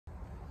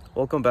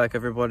Welcome back,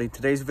 everybody.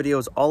 Today's video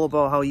is all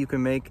about how you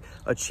can make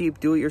a cheap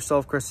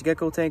do-it-yourself Crested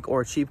Gecko tank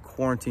or a cheap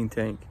quarantine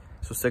tank.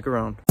 So stick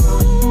around.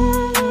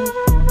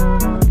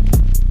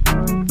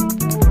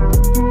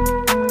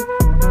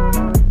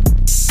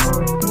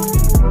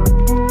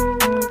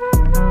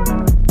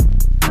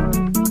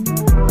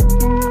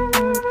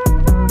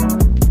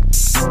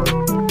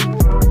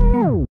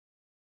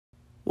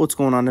 What's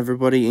going on,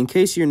 everybody? In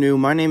case you're new,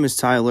 my name is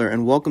Tyler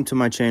and welcome to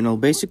my channel.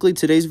 Basically,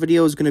 today's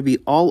video is going to be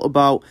all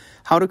about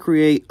how to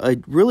create a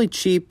really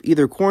cheap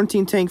either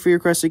quarantine tank for your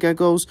Crested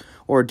Geckos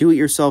or a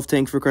do-it-yourself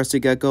tank for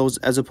Crested Geckos,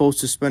 as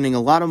opposed to spending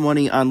a lot of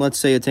money on, let's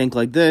say, a tank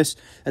like this.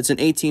 That's an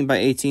 18 by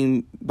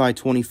 18 by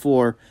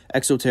 24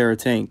 Exoterra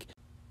tank.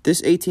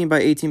 This 18 by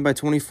 18 by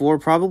 24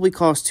 probably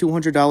costs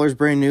 $200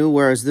 brand new,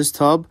 whereas this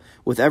tub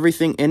with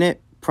everything in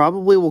it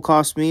probably will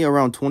cost me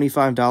around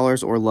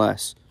 $25 or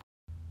less.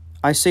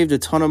 I saved a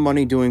ton of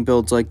money doing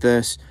builds like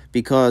this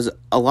because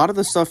a lot of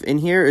the stuff in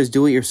here is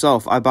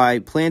do-it-yourself. I buy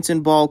plants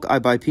in bulk, I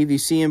buy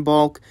PVC in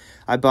bulk,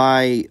 I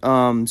buy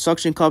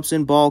suction cups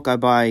in bulk, I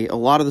buy a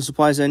lot of the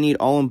supplies I need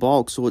all in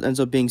bulk, so it ends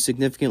up being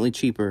significantly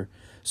cheaper.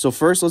 So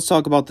first, let's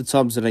talk about the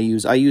tubs that I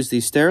use. I use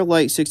these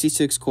Sterilite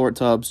 66 quart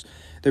tubs.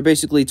 They're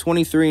basically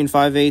 23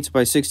 5/8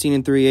 by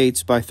 16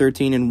 3/8 by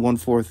 13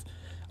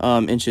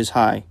 1/4 inches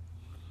high.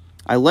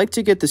 I like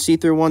to get the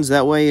see-through ones,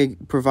 that way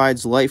it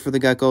provides light for the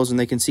geckos and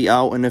they can see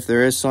out, and if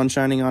there is sun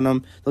shining on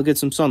them, they'll get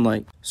some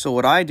sunlight. So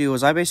what I do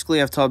is I basically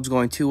have tubs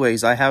going two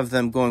ways. I have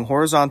them going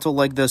horizontal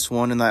like this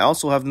one, and I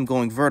also have them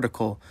going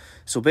vertical.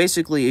 So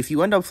basically, if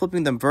you end up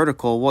flipping them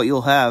vertical, what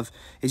you'll have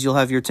is you'll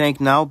have your tank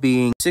now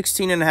being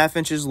 16.5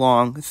 inches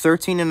long,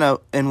 13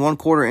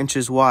 1/4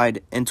 inches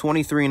wide, and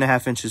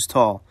 23.5 inches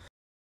tall.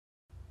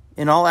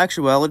 In all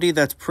actuality,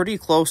 that's pretty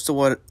close to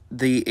what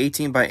the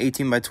 18 by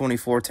 18 by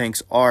 24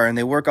 tanks are, and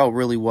they work out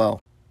really well.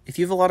 If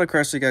you have a lot of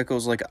Crested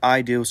Geckos like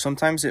I do,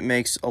 sometimes it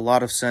makes a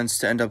lot of sense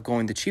to end up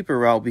going the cheaper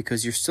route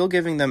because you're still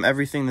giving them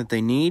everything that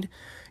they need.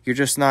 You're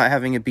just not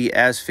having it be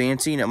as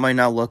fancy, and it might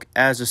not look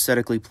as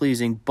aesthetically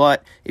pleasing,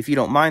 but if you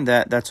don't mind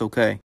that, that's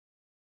okay.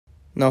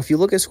 Now, if you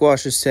look at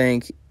Squash's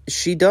tank,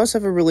 she does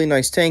have a really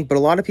nice tank, but a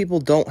lot of people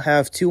don't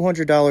have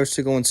 $200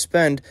 to go and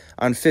spend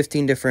on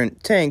 15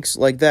 different tanks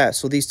like that,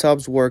 so these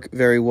tubs work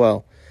very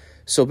well.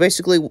 So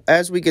basically,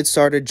 as we get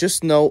started,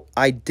 just note,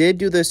 I did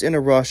do this in a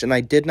rush, and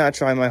I did not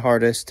try my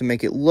hardest to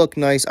make it look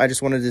nice. I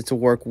just wanted it to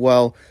work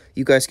well.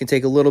 You guys can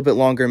take a little bit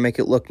longer and make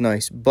it look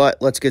nice, but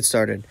let's get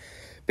started.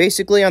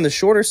 Basically, on the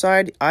shorter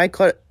side, I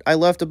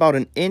left about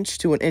 1 inch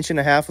to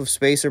 1.5 inches of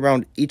space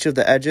around each of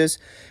the edges,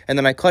 and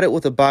then I cut it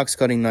with a box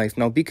cutting knife.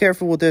 Now, be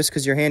careful with this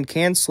because your hand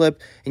can slip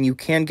and you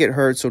can get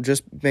hurt, so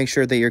just make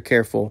sure that you're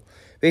careful.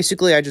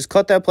 Basically, I just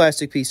cut that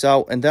plastic piece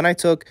out, and then I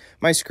took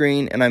my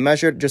screen and I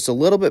measured just a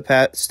little bit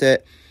past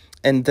it,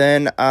 and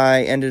then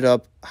I ended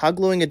up hot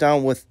gluing it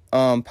down with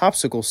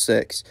popsicle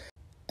sticks.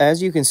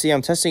 As you can see,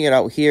 I'm testing it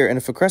out here, and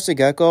if a Crested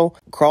Gecko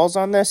crawls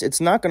on this, it's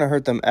not going to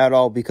hurt them at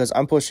all because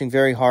I'm pushing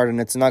very hard and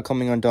it's not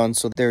coming undone,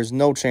 so there's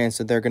no chance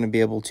that they're going to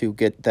be able to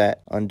get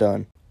that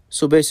undone.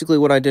 So basically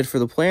what I did for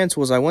the plants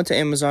was I went to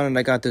Amazon and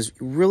I got this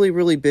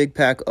really big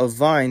pack of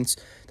vines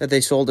that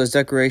they sold as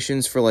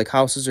decorations for like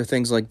houses or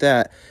things like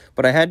that.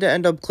 But I had to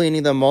end up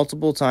cleaning them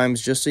multiple times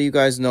just so you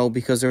guys know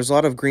because there's a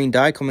lot of green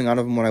dye coming out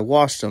of them when I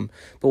washed them.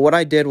 But what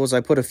I did was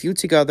I put a few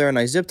together and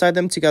I zip tied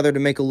them together to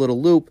make a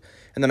little loop,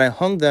 and then I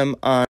hung them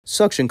on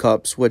suction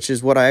cups, which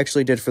is what I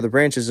actually did for the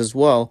branches as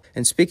well.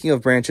 And speaking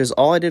of branches,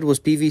 all I did was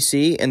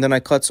PVC, and then I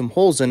cut some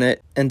holes in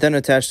it and then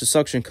attached the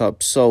suction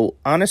cups. So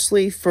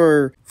honestly,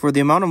 for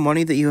the amount of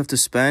money that you have to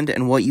spend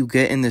and what you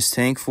get in this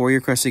tank for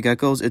your Crested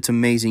Geckos, it's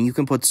amazing. You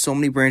can put so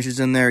many branches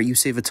in there, you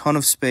save a ton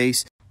of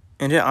space,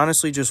 and it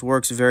honestly just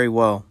works very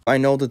well. I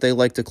know that they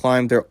like to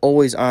climb. They're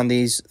always on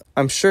these.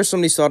 I'm sure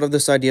somebody's thought of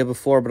this idea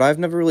before, but I've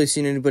never really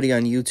seen anybody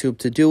on YouTube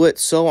to do it.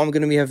 So I'm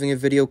going to be having a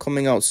video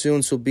coming out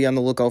soon, so be on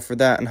the lookout for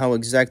that and how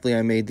exactly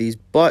I made these.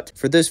 But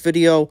for this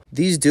video,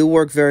 these do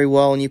work very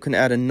well, and you can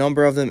add a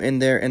number of them in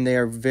there, and they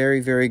are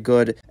very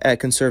good at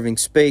conserving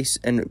space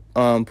and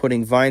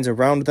putting vines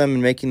around them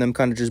and making them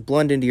kind of just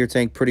blend into your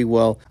tank pretty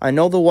well. I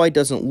know the white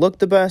doesn't look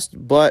the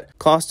best, but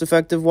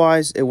cost-effective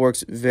wise, it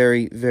works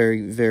very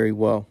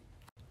well.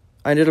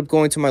 I ended up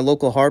going to my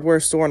local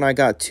hardware store and I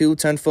got two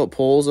 10-foot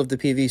poles of the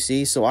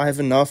PVC, so I have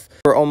enough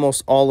for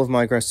almost all of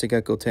my Crested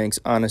Gecko tanks,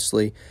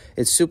 honestly.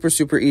 It's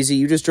super easy.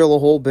 You just drill a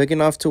hole big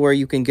enough to where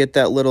you can get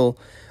that little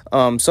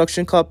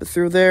suction cup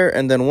through there,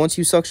 and then once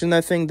you suction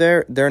that thing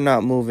there, they're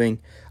not moving.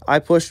 I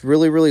pushed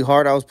really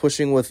hard. I was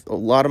pushing with a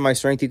lot of my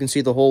strength. You can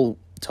see the whole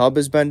tub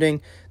is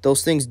bending.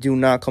 Those things do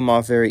not come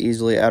off very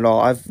easily at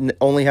all. I've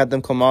only had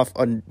them come off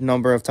a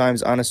number of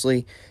times,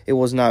 honestly. It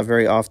was not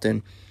very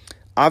often.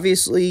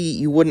 Obviously,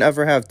 you wouldn't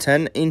ever have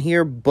 10 in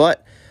here,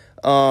 but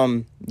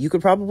you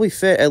could probably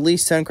fit at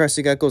least 10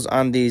 Crested Geckos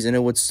on these, and it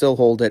would still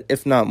hold it,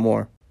 if not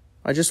more.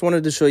 I just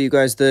wanted to show you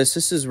guys this.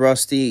 This is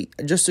Rusty,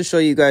 just to show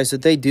you guys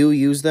that they do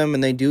use them,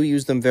 and they do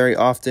use them very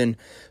often.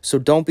 So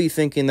don't be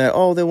thinking that,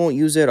 oh, they won't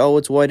use it, oh,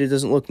 it's white, it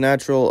doesn't look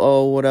natural,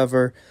 oh,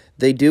 whatever.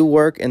 They do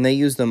work, and they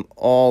use them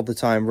all the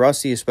time.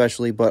 Rusty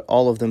especially, but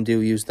all of them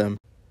do use them.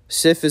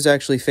 Sif is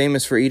actually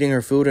famous for eating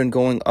her food and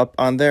going up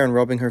on there and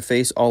rubbing her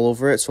face all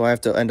over it, so I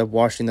have to end up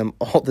washing them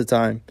all the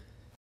time.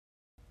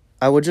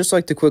 I would just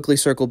like to quickly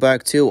circle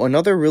back too.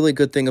 Another really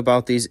good thing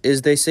about these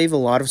is they save a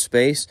lot of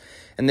space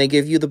and they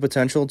give you the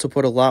potential to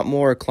put a lot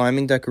more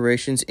climbing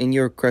decorations in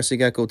your Crested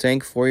Gecko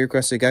tank for your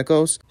Crested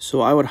Geckos.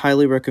 So I would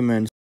highly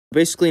recommend.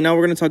 Basically, now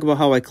we're going to talk about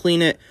how I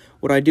clean it.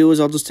 What I do is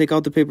I'll just take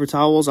out the paper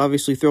towels,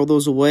 obviously throw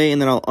those away,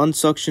 and then I'll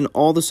unsuction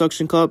all the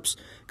suction cups,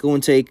 go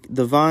and take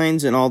the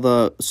vines and all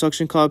the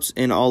suction cups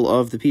and all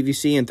of the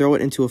PVC and throw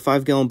it into a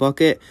 5-gallon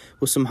bucket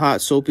with some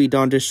hot soapy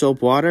Dawn dish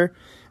soap water.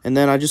 And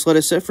then I just let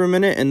it sit for a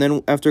minute, and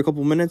then after a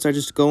couple minutes, I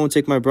just go and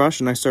take my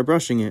brush and I start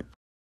brushing it.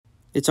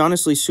 It's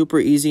honestly super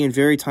easy and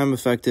very time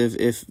effective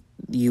if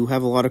you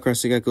have a lot of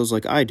Crested Geckos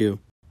like I do.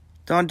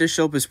 Dawn dish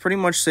soap is pretty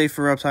much safe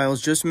for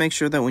reptiles. Just make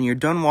sure that when you're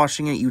done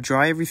washing it, you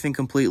dry everything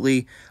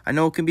completely. I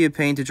know it can be a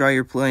pain to dry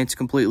your plants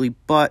completely,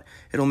 but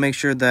it'll make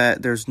sure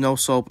that there's no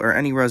soap or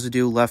any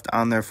residue left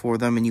on there for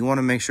them, and you want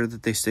to make sure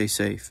that they stay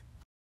safe.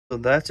 So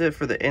that's it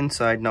for the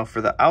inside. Now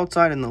for the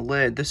outside and the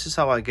lid, this is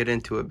how I get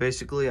into it.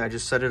 Basically, I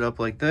just set it up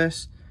like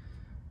this.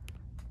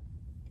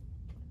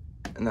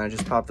 And then I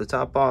just pop the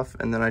top off,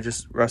 and then I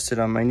just rest it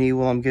on my knee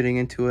while I'm getting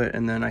into it,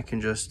 and then I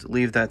can just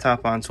leave that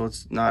top on so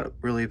it's not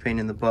really a pain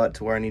in the butt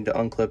to where I need to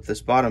unclip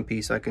this bottom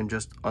piece. I can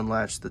just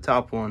unlatch the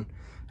top one,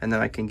 and then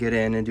I can get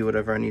in and do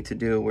whatever I need to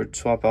do, or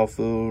swap out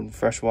food,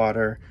 fresh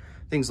water,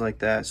 things like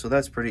that. So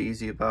that's pretty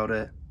easy about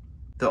it.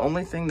 The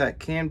only thing that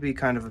can be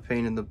kind of a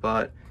pain in the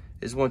butt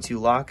is once you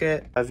lock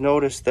it. I've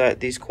noticed that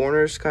these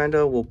corners kind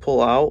of will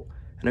pull out,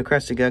 and a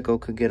Crested Gecko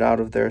could get out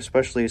of there,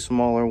 especially a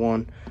smaller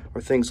one or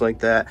things like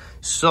that.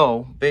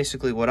 So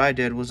basically what I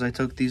did was I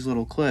took these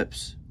little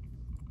clips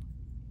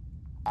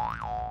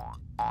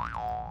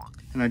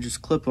and I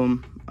just clip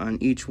them on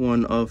each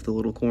one of the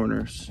little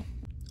corners.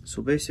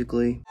 So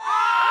basically,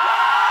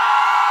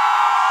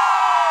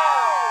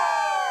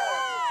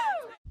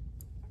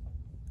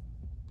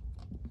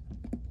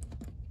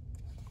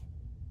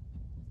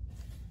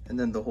 and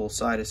then the whole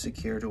side is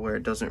secure to where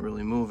it doesn't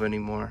really move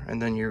anymore,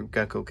 and then your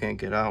gecko can't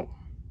get out.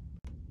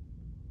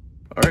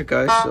 All right,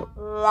 guys, so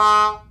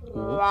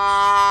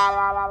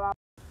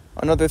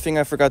another thing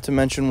I forgot to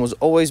mention was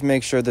always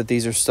make sure that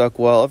these are stuck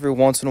well. Every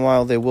once in a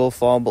while they will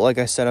fall, but like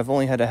I said, I've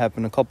only had it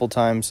happen a couple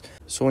times.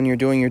 So when you're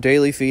doing your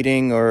daily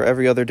feeding or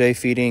every other day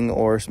feeding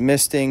or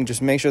misting,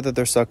 just make sure that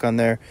they're stuck on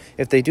there.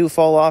 If they do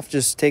fall off,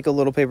 just take a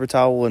little paper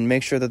towel and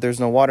make sure that there's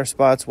no water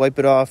spots, wipe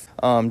it off,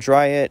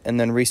 dry it, and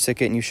then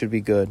re-stick it, and you should be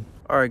good.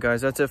 All right,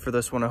 guys, that's it for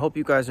this one. I hope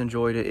you guys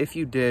enjoyed it. If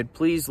you did,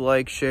 please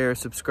like, share,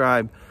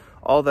 subscribe,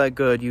 all that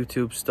good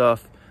YouTube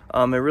stuff.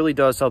 It really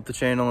does help the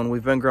channel, and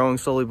we've been growing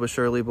slowly but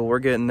surely, but we're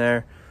getting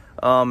there.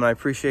 And I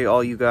appreciate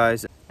all you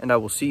guys, and I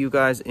will see you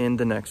guys in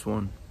the next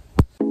one.